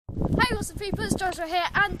Awesome People, it's Joshua here,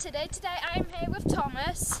 and today I'm here with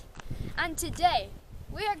Thomas, and today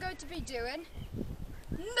we are going to be doing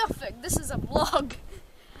nothing. This is a vlog,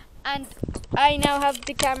 and I now have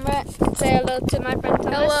the camera. Say hello to my friend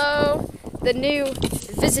Thomas. Hello. The new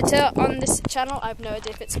visitor on this channel. I have no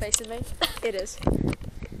idea if it's facing me. It is.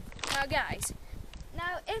 Now guys,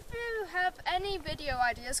 if you have any video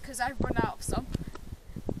ideas, because I've run out of some,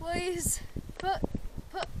 please put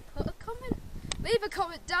a comment. Leave a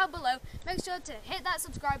comment down below. Make sure to hit that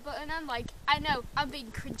subscribe button and like. I know, I'm being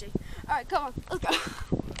cringy. Alright, come on, let's go.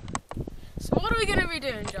 So what are we going to be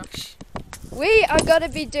doing, Josh? We are going to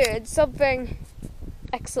be doing something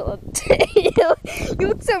excellent. You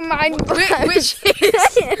look so mind-blown. Which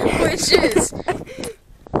is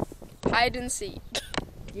hide and seek.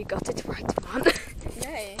 You got it right, man.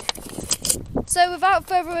 Yay. So without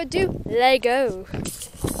further ado, let's go.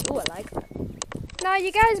 Oh, I like that. Now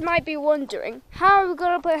you guys might be wondering, how are we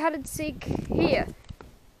going to play hide and seek here?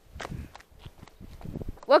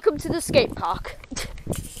 Welcome to the skate park.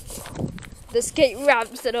 The skate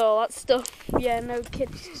ramps and all that stuff. Yeah, no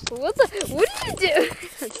kidding. What are you doing?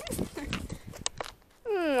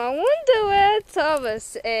 I wonder where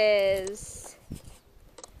Thomas is.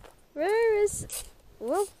 Where is...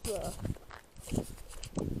 What the...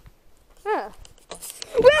 Huh.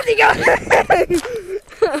 Where'd he go?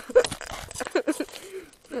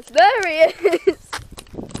 There he is.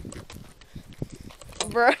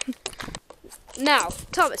 Bro. Now,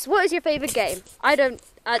 Thomas, what is your favourite game? I don't,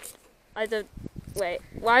 wait,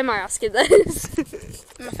 why am I asking this?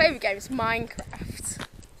 My favourite game is Minecraft.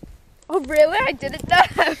 Oh really? I didn't know.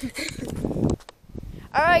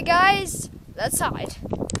 Alright guys, let's hide.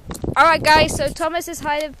 Alright guys, so Thomas is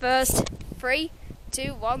hiding first. 3,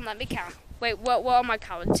 2, 1, let me count. Wait, what am I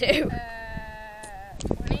counting to?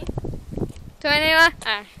 20. 21?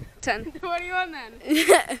 Ah, 10. 21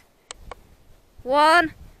 then.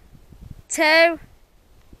 1, 2,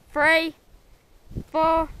 3,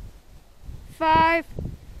 4, 5,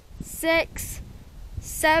 6,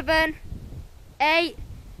 7, 8,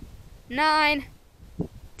 9,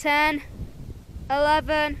 10,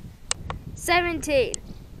 11, 17,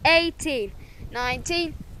 18,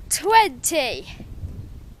 19, 20,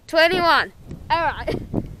 21. Alright.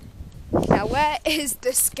 Now where is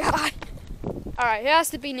this guy? Alright, he has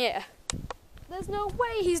to be near. There's no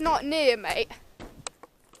way he's not near, mate.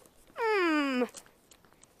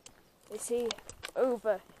 Is he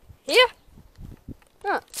over here?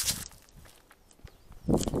 Huh.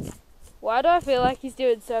 Why do I feel like he's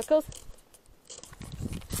doing circles?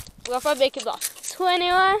 What if I make him laugh?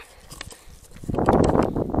 21.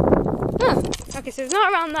 Huh. Okay, so he's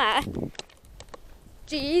not around there.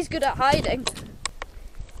 Gee, he's good at hiding.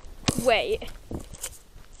 Wait.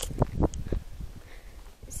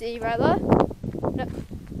 Is he right there? No.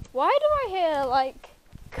 Why do I hear like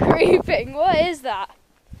creeping? What is that?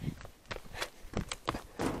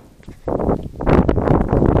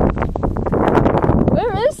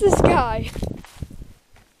 Where is this guy?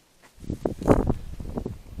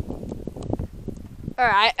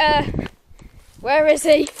 Alright, where is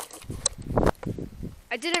he?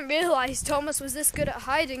 I didn't realise Thomas was this good at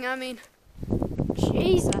hiding. I mean,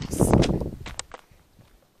 Jesus.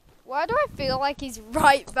 Why do I feel like he's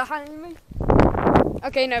right behind me?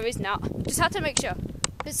 Okay, no, he's not. Just had to make sure.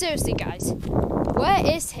 But seriously, guys, where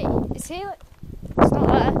is he? Is he like... He's not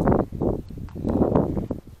there.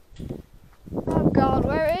 Oh God,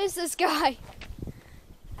 where is this guy?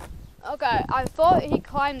 Okay, I thought he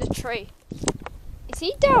climbed the tree. Is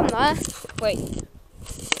he down there? Wait.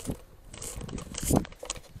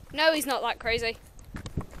 No, he's not that crazy.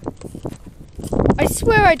 I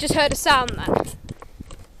swear I just heard a sound then.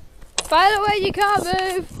 By the way, you can't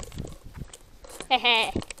move.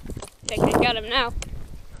 Hehe. Think I got him now.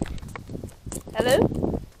 Hello?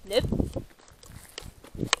 Nope.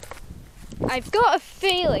 I've got a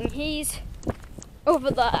feeling he's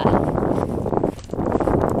over there.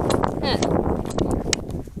 Huh.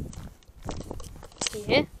 Is he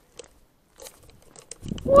here?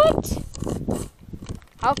 What?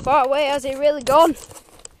 How far away has he really gone?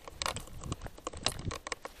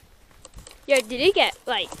 Yo, did he get,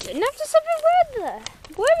 like, kidnapped or something weird there?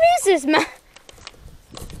 Where is this man?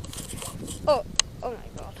 Oh my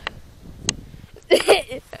God.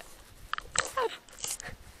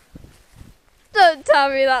 Don't tell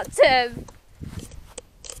me that's him.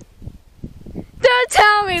 Don't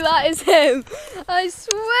tell me that is him. I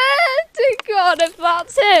swear to God if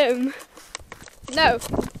that's him. No,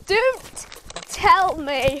 don't tell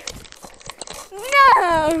me.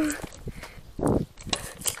 No.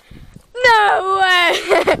 No way.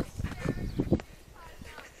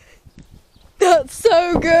 That's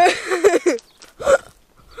so good.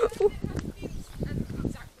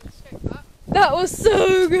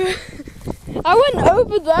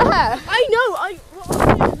 over there. I know. What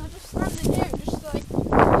I'm doing is I'm just standing here, just like.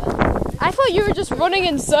 I thought you were just running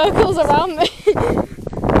in circles around me. I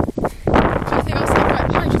think I was like right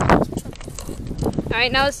behind you.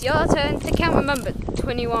 Alright, now it's your turn to count. Remember,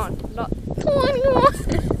 21, not 21.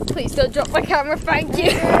 Please don't drop my camera, thank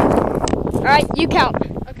you. Alright, you count.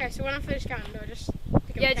 Okay, so when I finish counting, do I just?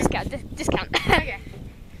 Yeah, just count. Just count. Okay.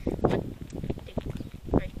 1, 2,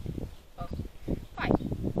 3, 4, 5,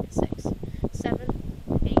 6, 7,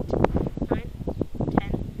 8, 9,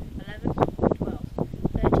 10, 11, 12,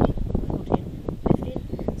 13, 14,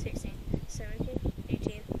 15, 16, 17,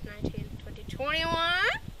 18, 19, 20, 21.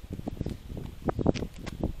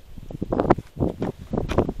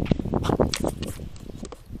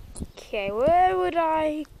 Okay, where would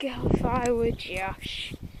I go if I were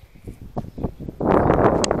Josh?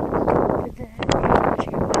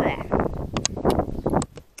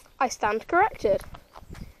 I stand corrected.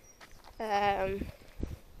 Well,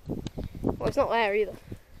 it's not there either.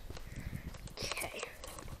 Okay.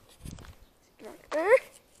 Right there.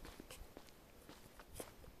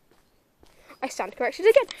 I stand corrected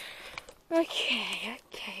again. Okay.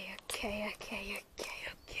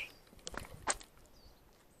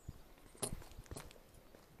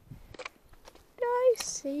 Did I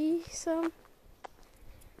see some?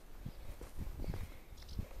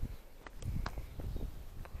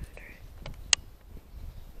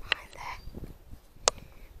 Behind there.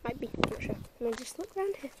 Might be. I'm not sure. Let me just look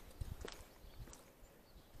around here.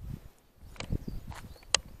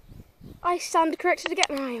 I stand corrected again.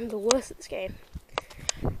 I am the worst at this game.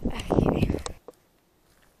 Okay.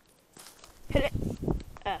 Hit it.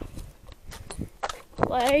 Oh.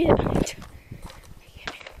 Play it. Okay.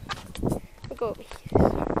 I'll go over here.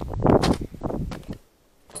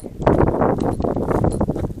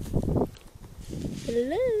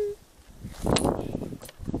 Hello.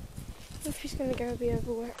 If he's gonna go be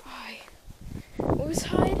over where I was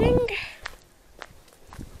hiding.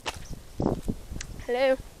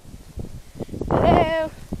 Hello.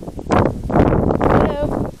 Hello.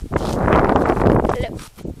 Hello. Hello.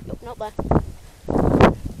 Nope, not there.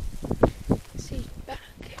 See back.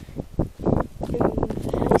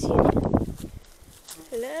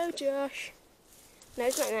 Hello, Josh. No,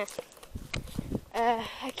 it's not there.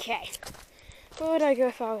 Okay. Where would I go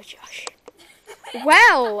if I was Josh?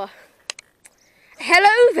 Well,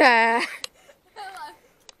 hello there.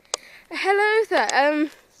 Hello there.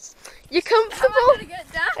 You comfortable? How am I gonna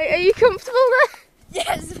get down? Are you comfortable there?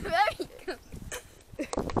 Yes, very good.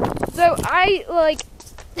 So I like.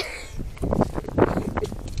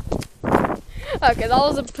 Okay, that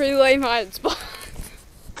was a pretty lame hiding spot.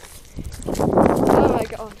 Oh my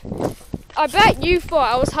god. I bet you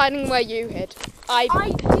thought I was hiding where you hid. I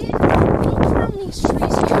did look around these trees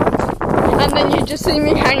here. And then you just see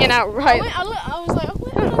me hanging out right. I was like, oh,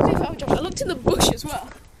 where did I do Josh? I looked in the bush as well.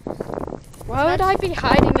 Why would I be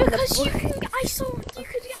hiding in the Because bush? I saw you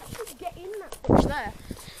could actually get in that bush there.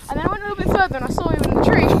 And then I went a little bit further and I saw you in the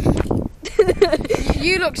tree.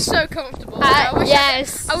 You looked so comfortable.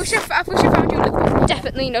 Yes. I wish I found you a little bit.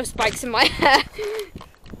 Definitely no spikes in my hair.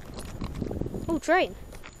 Oh, train.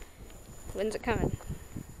 When's it coming?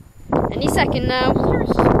 Any second now.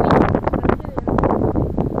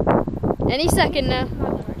 Any second now.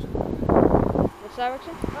 Which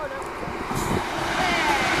direction? Oh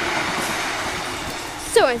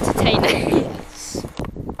So entertaining.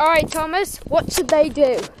 Alright, Thomas, what should they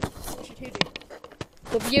do? What should you do?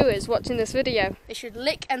 The viewers watching this video. They should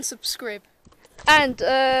lick and subscribe. And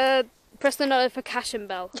press the notification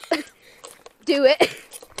bell. Do it.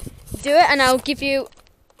 Do it and I'll give you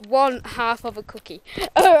 1/2 of a cookie.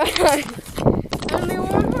 Alright. Only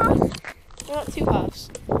 1/2? Well, not 2 halves.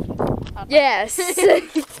 Yes.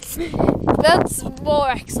 That's more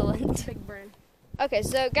excellent. Big brain. Okay,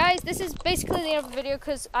 so guys, this is basically the end of the video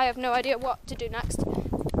because I have no idea what to do next.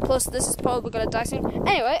 Plus, this is probably going to die soon.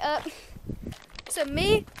 Anyway, so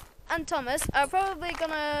me and Thomas are probably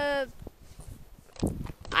going to,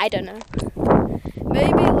 I don't know,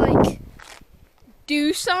 maybe like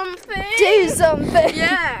Do something? do something.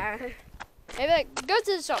 Yeah. Maybe like go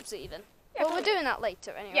to the shops even. Yeah, But we're doing that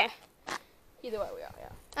later anyway. Yeah. Either way we are, yeah.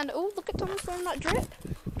 And oh, look at Thomas wearing that drip.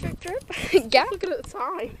 Drip, drip. Gap. Look at the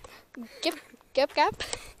time. Gap.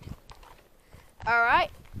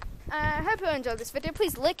 Alright. I hope you enjoyed this video.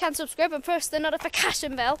 Please like and subscribe and press the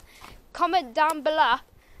notification bell. Comment down below.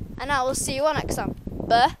 And I will see you on next time.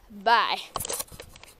 Bye.